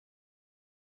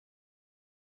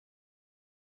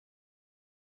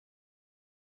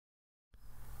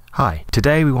Hi,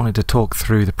 today we wanted to talk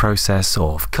through the process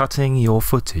of cutting your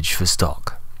footage for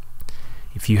stock.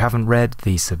 If you haven't read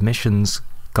the submissions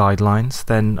guidelines,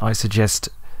 then I suggest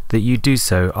that you do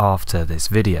so after this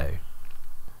video.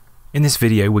 In this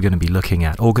video we're going to be looking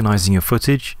at organising your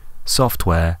footage,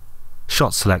 software,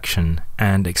 shot selection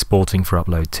and exporting for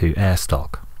upload to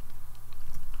Airstoc.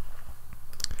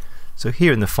 So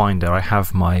here in the Finder I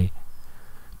have my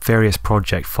various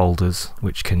project folders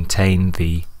which contain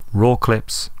the raw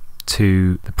clips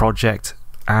to the project,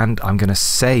 and I'm going to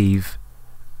save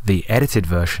the edited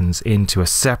versions into a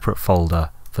separate folder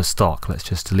for stock. Let's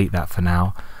just delete that for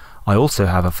now. I also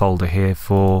have a folder here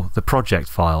for the project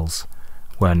files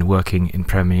when working in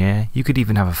Premiere. You could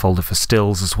even have a folder for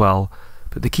stills as well,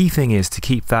 but the key thing is to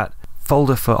keep that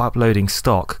folder for uploading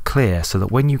stock clear so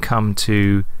that when you come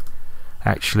to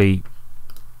actually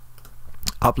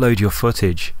upload your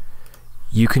footage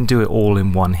you can do it all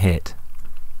in one hit.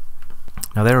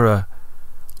 Now there are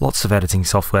lots of editing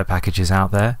software packages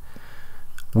out there.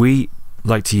 We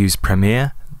like to use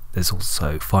Premiere. There's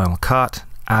also Final Cut,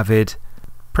 Avid.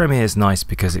 Premiere is nice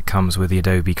because it comes with the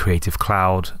Adobe Creative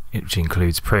Cloud, which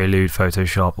includes Prelude,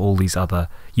 Photoshop, all these other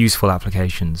useful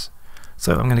applications.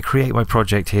 So I'm going to create my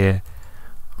project here,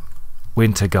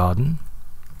 Winter Garden.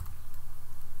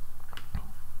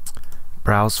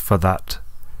 Browse for that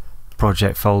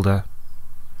project folder.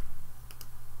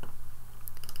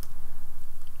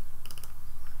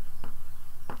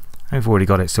 I've already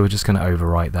got it, so we're just going to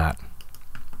overwrite that.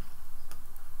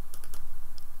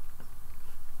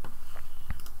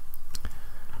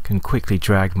 Can quickly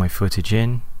drag my footage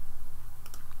in.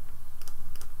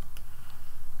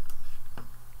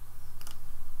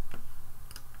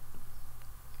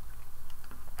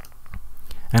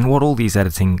 And what all these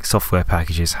editing software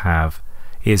packages have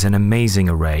is an amazing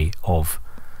array of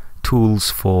tools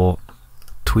for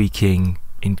tweaking,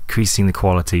 increasing the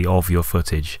quality of your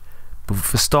footage. But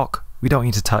for stock, we don't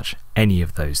need to touch any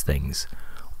of those things.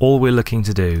 All we're looking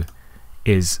to do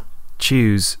is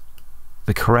choose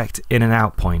the correct in and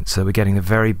out point so that we're getting the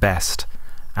very best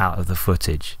out of the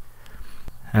footage.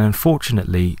 And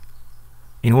unfortunately,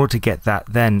 in order to get that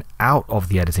then out of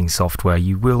the editing software,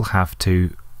 you will have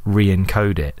to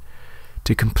re-encode it.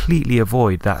 To completely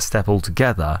avoid that step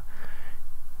altogether,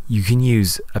 you can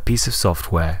use a piece of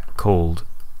software called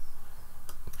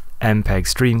MPEG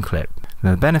Stream Clip.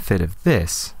 Now the benefit of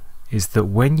this is that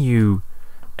when you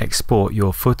export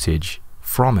your footage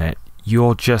from it,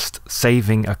 you're just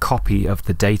saving a copy of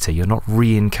the data. You're not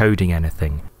re-encoding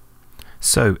anything.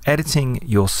 So editing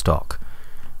your stock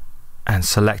and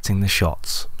selecting the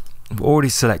shots. I've already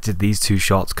selected these two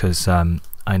shots because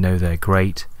I know they're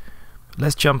great.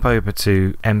 Let's jump over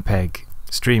to MPEG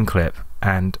Stream Clip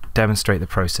and demonstrate the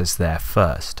process there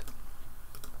first.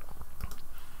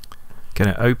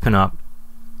 Going to open up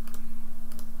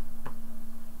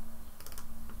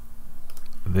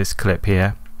this clip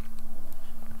here.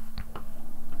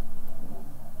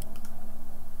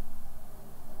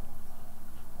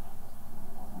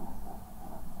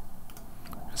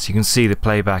 So you can see the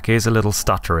playback is a little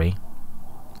stuttery,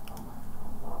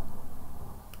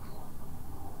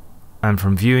 and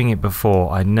from viewing it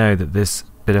before I know that this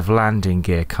bit of landing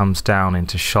gear comes down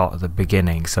into shot at the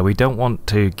beginning, so we don't want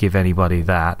to give anybody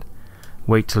that.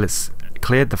 Wait till it's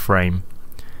cleared the frame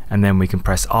and then we can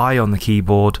press I on the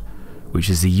keyboard, which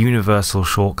is the universal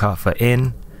shortcut for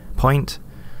in point,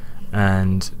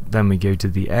 and then we go to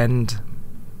the end,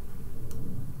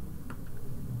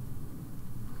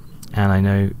 and I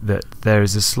know that there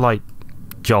is a slight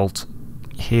jolt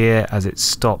here as it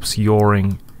stops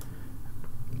yawing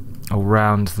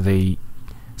around the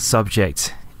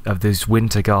subject of this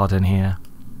winter garden here.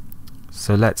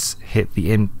 So let's hit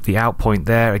the out point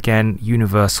there again,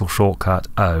 universal shortcut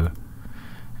O,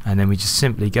 and then we just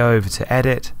simply go over to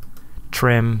edit,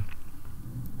 trim,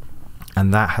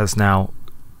 and that has now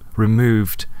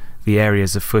removed the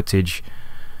areas of footage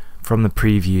from the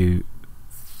preview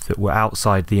that were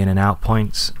outside the in and out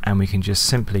points, and we can just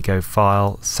simply go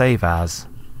File, Save As,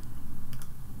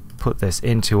 put this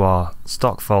into our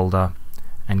stock folder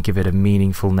and give it a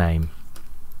meaningful name.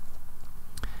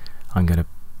 I'm going to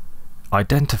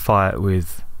identify it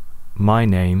with my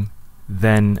name,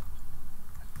 then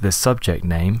the subject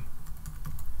name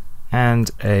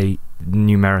and a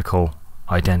numerical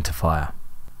identifier.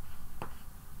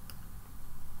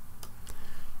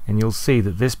 And you'll see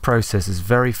that this process is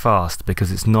very fast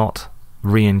because it's not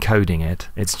re-encoding it,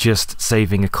 it's just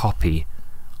saving a copy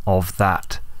of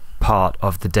that part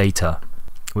of the data,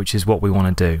 which is what we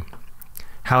want to do.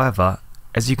 However,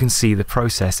 as you can see, the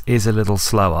process is a little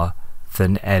slower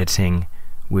than editing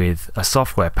with a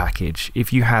software package.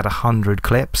 If you had 100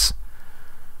 clips,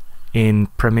 in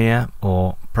Premiere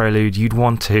or Prelude, you'd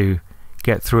want to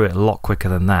get through it a lot quicker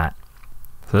than that.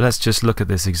 So let's just look at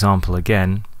this example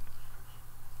again.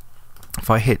 If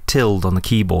I hit tilde on the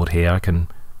keyboard here, I can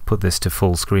put this to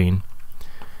full screen,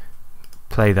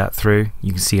 play that through.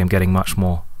 You can see I'm getting much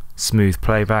more smooth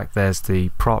playback. There's the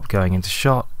prop going into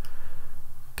shot,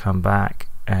 come back,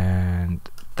 and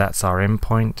that's our in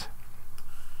point.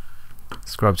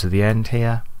 Scrub to the end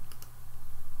here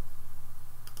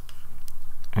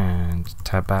and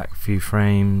tab back a few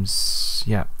frames.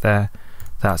 Yep, there,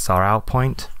 that's our out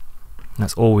point.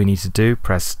 That's all we need to do.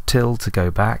 Press tilde to go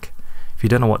back. If you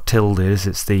don't know what tilde is,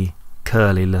 it's the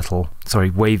curly little,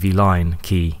 wavy line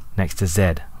key next to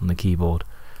Z on the keyboard.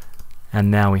 And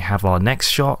now we have our next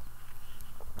shot.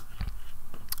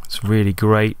 It's really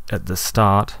great at the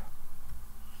start.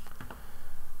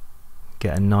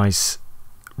 Get a nice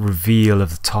reveal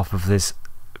of the top of this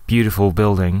beautiful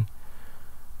building.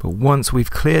 But once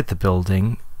we've cleared the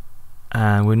building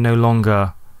and we're no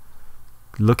longer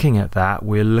looking at that,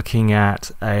 we're looking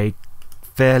at a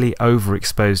fairly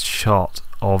overexposed shot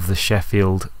of the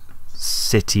Sheffield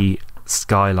city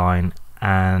skyline,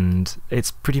 and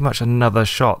it's pretty much another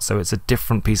shot, so it's a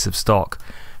different piece of stock.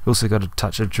 We've also got a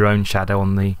touch of drone shadow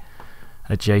on the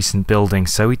adjacent building,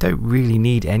 so we don't really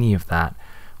need any of that.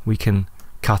 We can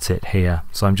cut it here.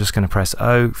 So I'm just going to press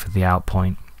O for the out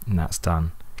point, and that's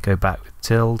done. Go back with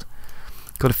tilde.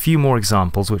 Got a few more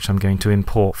examples which I'm going to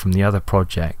import from the other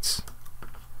projects.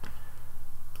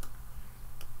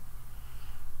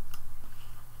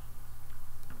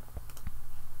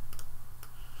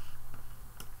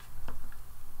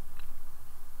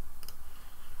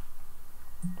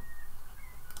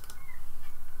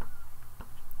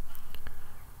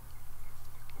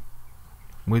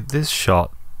 With this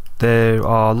shot, there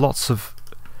are lots of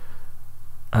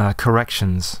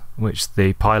corrections which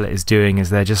the pilot is doing as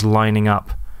they're just lining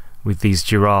up with these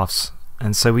giraffes,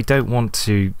 and so we don't want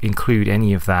to include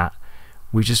any of that.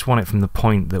 We just want it from the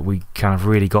point that we kind of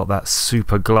really got that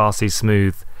super glassy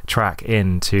smooth track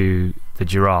into the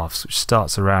giraffes, which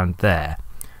starts around there.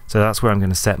 So that's where I'm going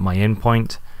to set my in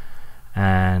point,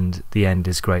 and the end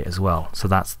is great as well. So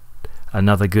that's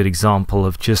another good example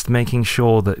of just making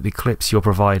sure that the clips you're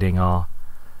providing are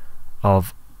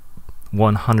of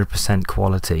 100%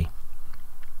 quality.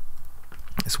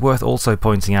 It's worth also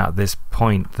pointing out at this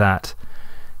point that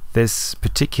this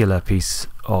particular piece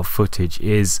of footage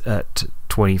is at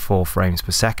 24 frames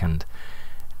per second.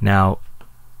 Now,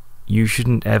 you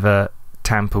shouldn't ever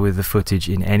tamper with the footage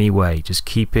in any way. Just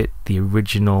keep it the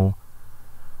original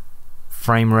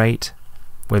frame rate,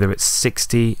 whether it's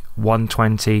 60,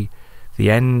 120. The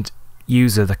end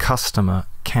user, the customer,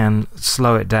 can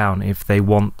slow it down if they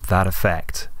want that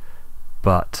effect,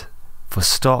 but for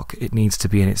stock it needs to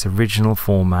be in its original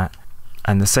format,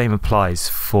 and the same applies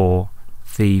for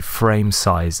the frame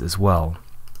size as well.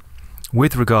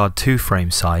 With regard to frame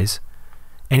size,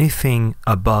 anything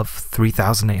above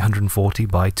 3840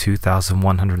 by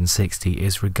 2160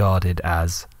 is regarded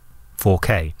as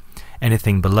 4K.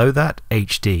 Anything below that,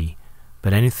 HD.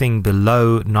 But anything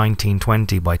below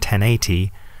 1920 by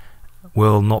 1080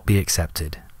 will not be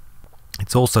accepted.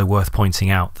 It's also worth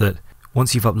pointing out that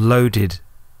once you've uploaded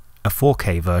a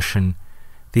 4K version,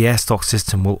 the Airstoc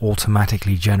system will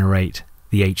automatically generate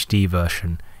the HD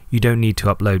version. You don't need to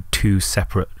upload two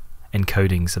separate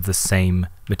encodings of the same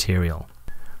material.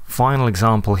 Final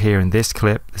example here in this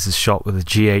clip. This is shot with a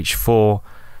GH4.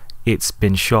 It's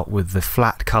been shot with the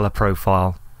flat color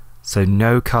profile, so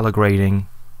no color grading,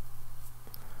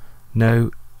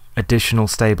 no additional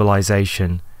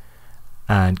stabilization,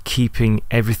 and keeping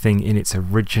everything in its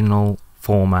original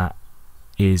format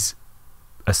is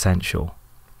essential.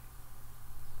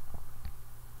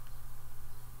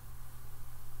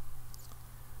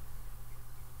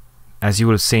 As you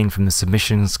will have seen from the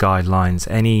submissions guidelines,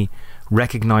 any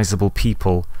recognizable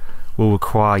people will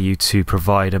require you to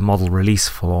provide a model release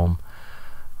form.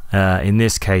 In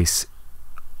this case,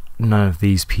 none of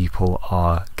these people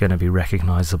are going to be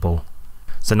recognizable,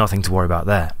 so nothing to worry about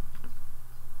there.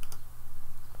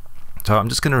 So I'm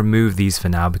just going to remove these for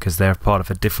now because they're part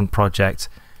of a different project.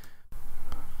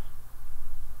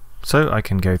 So I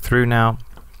can go through now,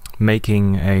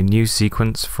 making a new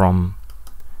sequence from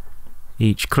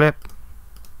each clip.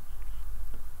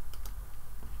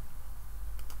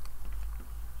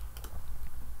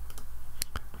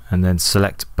 And then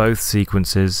select both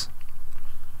sequences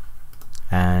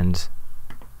and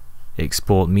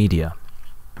export media,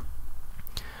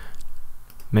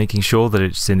 making sure that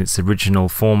it's in its original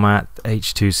format,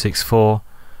 H.264,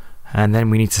 and then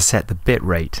we need to set the bit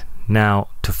rate. Now,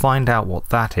 to find out what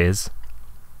that is,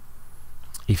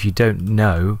 if you don't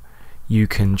know, You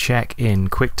can check in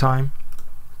QuickTime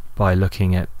by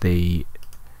looking at the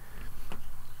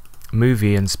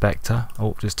movie inspector.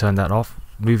 Oh, just turned that off.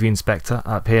 Movie inspector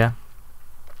up here,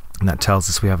 and that tells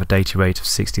us we have a data rate of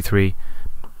 63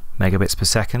 megabits per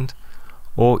second.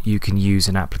 Or you can use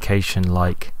an application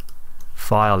like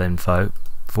File Info.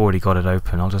 I've already got it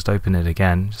open. I'll just open it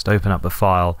again. Just open up the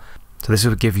file. So this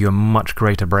will give you a much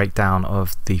greater breakdown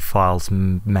of the file's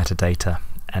metadata,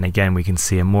 and again we can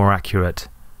see a more accurate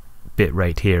bit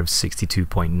rate here of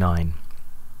 62.9.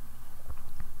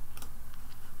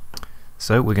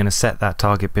 So we're going to set that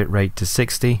target bit rate to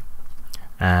 60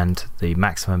 and the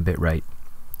maximum bit rate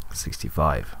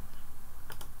 65.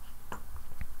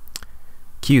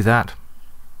 Cue that,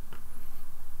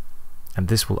 and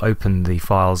this will open the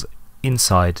files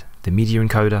inside the media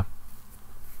encoder,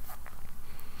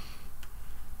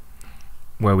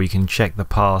 where we can check the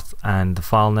path and the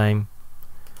file name.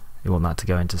 You want that to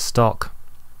go into stock.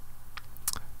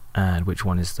 And which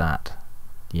one is that?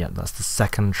 Yeah, that's the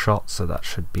second shot, so that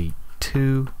should be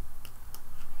 2.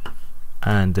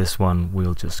 And this one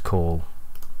we'll just call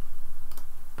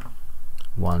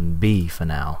 1B for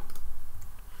now.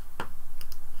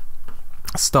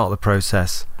 Start the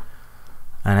process,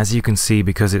 and as you can see,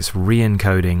 because it's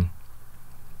re-encoding,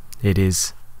 it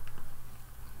is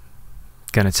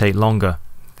going to take longer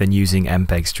than using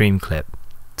MPEG Streamclip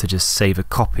to just save a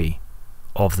copy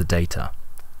of the data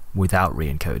without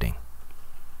re-encoding.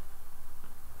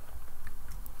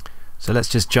 So let's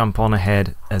just jump on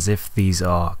ahead as if these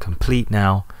are complete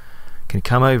now. Can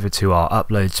come over to our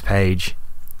uploads page,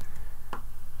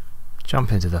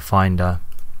 jump into the Finder,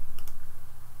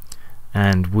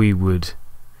 and we would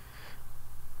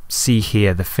see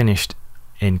here the finished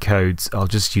encodes. I'll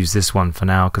just use this one for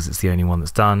now because it's the only one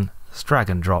that's done. Just drag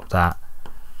and drop that,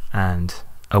 and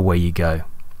away you go.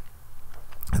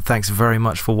 And thanks very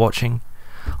much for watching.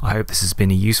 I hope this has been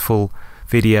a useful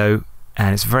video,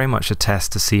 and it's very much a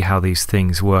test to see how these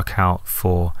things work out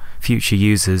for future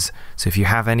users. So if you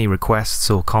have any requests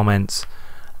or comments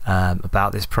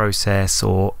about this process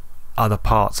or other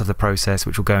parts of the process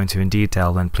which we'll go into in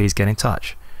detail, then please get in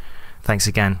touch. Thanks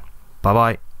again. Bye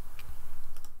bye.